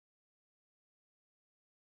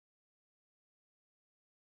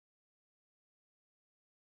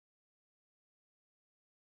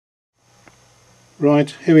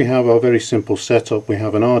Right, here we have our very simple setup. We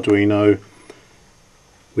have an Arduino,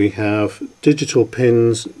 we have digital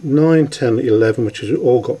pins 9, 10, 11, which has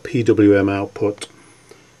all got PWM output,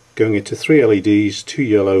 going into 3 LEDs, 2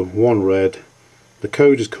 yellow, 1 red. The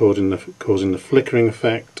code is causing the flickering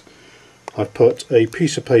effect. I've put a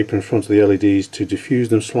piece of paper in front of the LEDs to diffuse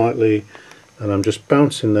them slightly, and I'm just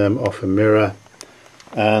bouncing them off a mirror.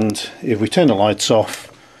 And if we turn the lights off,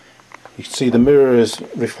 you can see the mirror is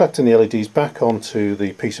reflecting the LEDs back onto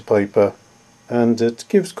the piece of paper, and it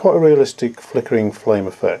gives quite a realistic flickering flame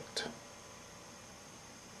effect.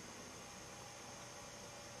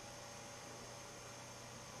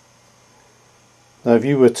 Now if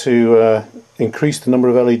you were to increase the number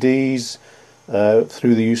of LEDs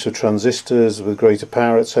through the use of transistors with greater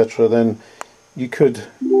power, etc., then you could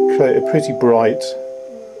create a pretty bright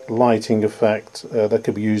lighting effect that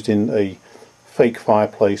could be used in a fake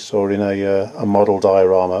fireplace or in a model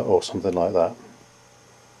diorama or something like that.